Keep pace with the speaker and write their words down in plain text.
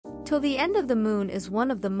Till the End of the Moon is one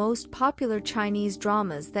of the most popular Chinese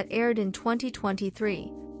dramas that aired in 2023.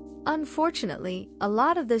 Unfortunately, a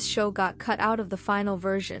lot of this show got cut out of the final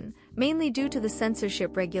version, mainly due to the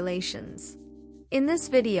censorship regulations. In this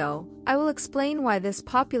video, I will explain why this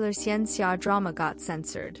popular Censorship drama got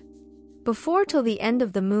censored. Before Till the End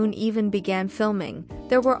of the Moon even began filming,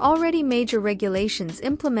 there were already major regulations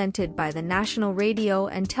implemented by the National Radio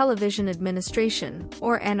and Television Administration,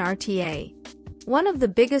 or NRTA. One of the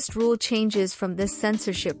biggest rule changes from this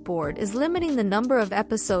censorship board is limiting the number of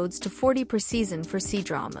episodes to 40 per season for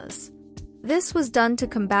CDramas. This was done to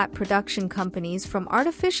combat production companies from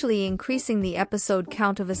artificially increasing the episode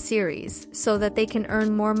count of a series so that they can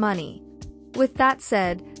earn more money. With that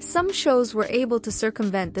said, some shows were able to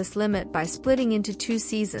circumvent this limit by splitting into 2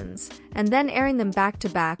 seasons, and then airing them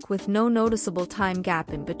back-to-back with no noticeable time gap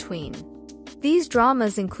in between. These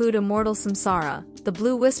dramas include Immortal Samsara, The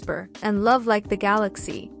Blue Whisper, and Love Like the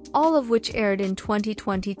Galaxy, all of which aired in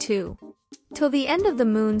 2022. Till the End of the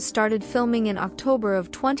Moon started filming in October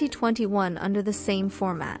of 2021 under the same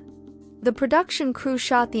format. The production crew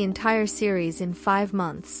shot the entire series in 5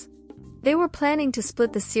 months. They were planning to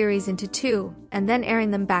split the series into 2, and then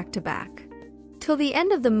airing them back-to-back. Till the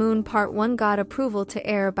End of the Moon Part 1 got approval to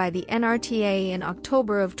air by the NRTA in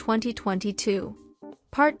October of 2022.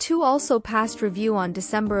 Part 2 also passed review on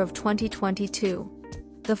December of 2022.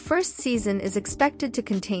 The first season is expected to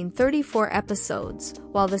contain 34 episodes,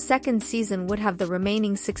 while the second season would have the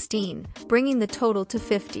remaining 16, bringing the total to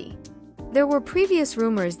 50. There were previous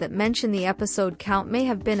rumors that mentioned the episode count may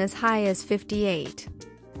have been as high as 58.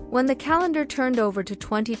 When the calendar turned over to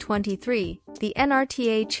 2023, the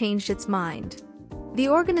NRTA changed its mind. The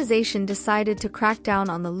organization decided to crack down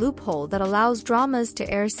on the loophole that allows dramas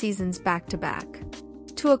to air seasons back-to-back.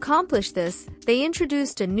 To accomplish this, they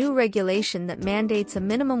introduced a new regulation that mandates a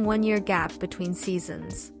minimum 1-year gap between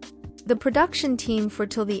seasons. The production team for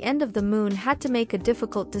Till the End of the Moon had to make a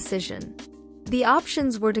difficult decision. The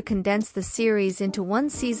options were to condense the series into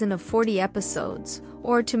 1 season of 40 episodes,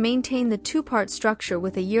 or to maintain the 2-part structure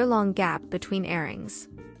with a year-long gap between airings.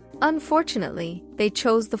 Unfortunately, they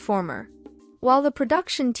chose the former. While the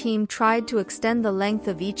production team tried to extend the length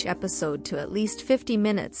of each episode to at least 50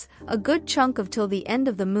 minutes, a good chunk of Till the End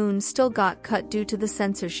of the Moon still got cut due to the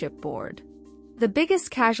censorship board. The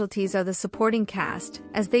biggest casualties are the supporting cast,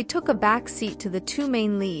 as they took a back seat to the 2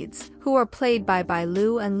 main leads, who are played by Bai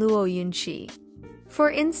Lu and Luo Yunqi.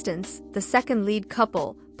 For instance, the second lead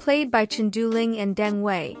couple, played by Chen Duling and Deng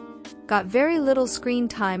Wei, got very little screen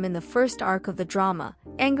time in the first arc of the drama,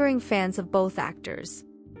 angering fans of both actors.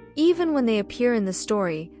 Even when they appear in the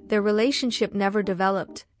story, their relationship never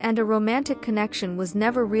developed, and a romantic connection was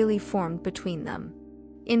never really formed between them.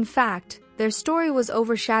 In fact, their story was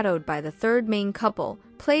overshadowed by the third main couple,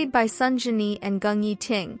 played by Sun Zhenyi and Gung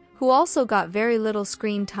Yiting, who also got very little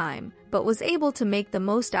screen time, but was able to make the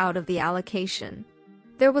most out of the allocation.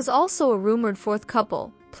 There was also a rumored 4th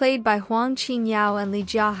couple, played by Huang Qinyao and Li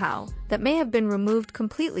Jiahao, that may have been removed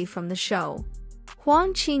completely from the show.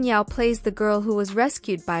 Huang Qinyao plays the girl who was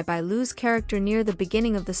rescued by Bai Lu's character near the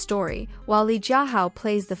beginning of the story, while Li Jiahao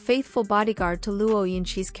plays the faithful bodyguard to Luo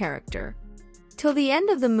Yunqi's character. Till the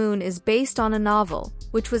End of the Moon is based on a novel,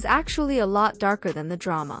 which was actually a lot darker than the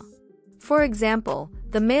drama. For example,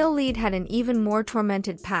 the male lead had an even more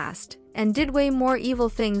tormented past, and did way more evil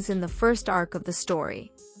things in the first arc of the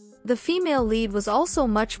story. The female lead was also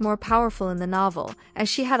much more powerful in the novel, as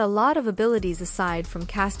she had a lot of abilities aside from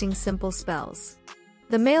casting simple spells.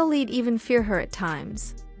 The male lead even feared her at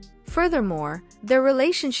times. Furthermore, their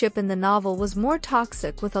relationship in the novel was more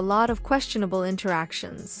toxic with a lot of questionable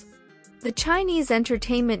interactions. The Chinese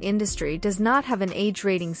entertainment industry does not have an age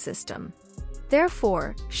rating system.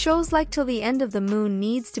 Therefore, shows like Till the End of the Moon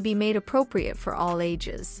needs to be made appropriate for all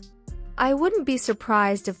ages. I wouldn't be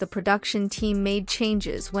surprised if the production team made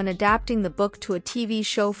changes when adapting the book to a TV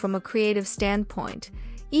show from a creative standpoint,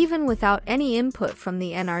 even without any input from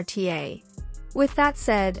the NRTA. With that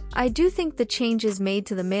said, I do think the changes made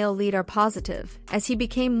to the male lead are positive, as he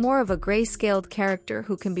became more of a gray-scaled character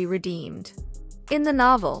who can be redeemed. In the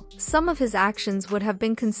novel, some of his actions would have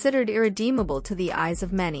been considered irredeemable to the eyes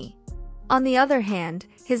of many. On the other hand,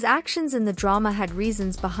 his actions in the drama had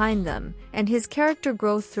reasons behind them, and his character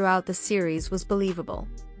growth throughout the series was believable.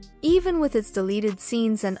 Even with its deleted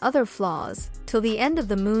scenes and other flaws, Till the End of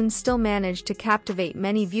the Moon still managed to captivate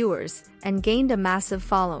many viewers, and gained a massive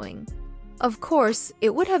following. Of course,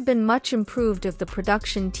 it would have been much improved if the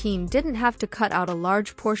production team didn't have to cut out a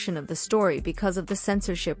large portion of the story because of the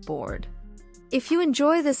censorship board. If you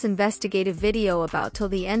enjoy this investigative video about Till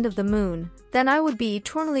the End of the Moon, then I would be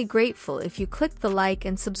eternally grateful if you click the like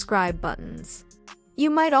and subscribe buttons. You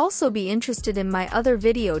might also be interested in my other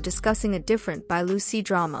video discussing a different Bailu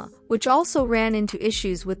C-drama, which also ran into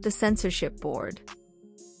issues with the censorship board.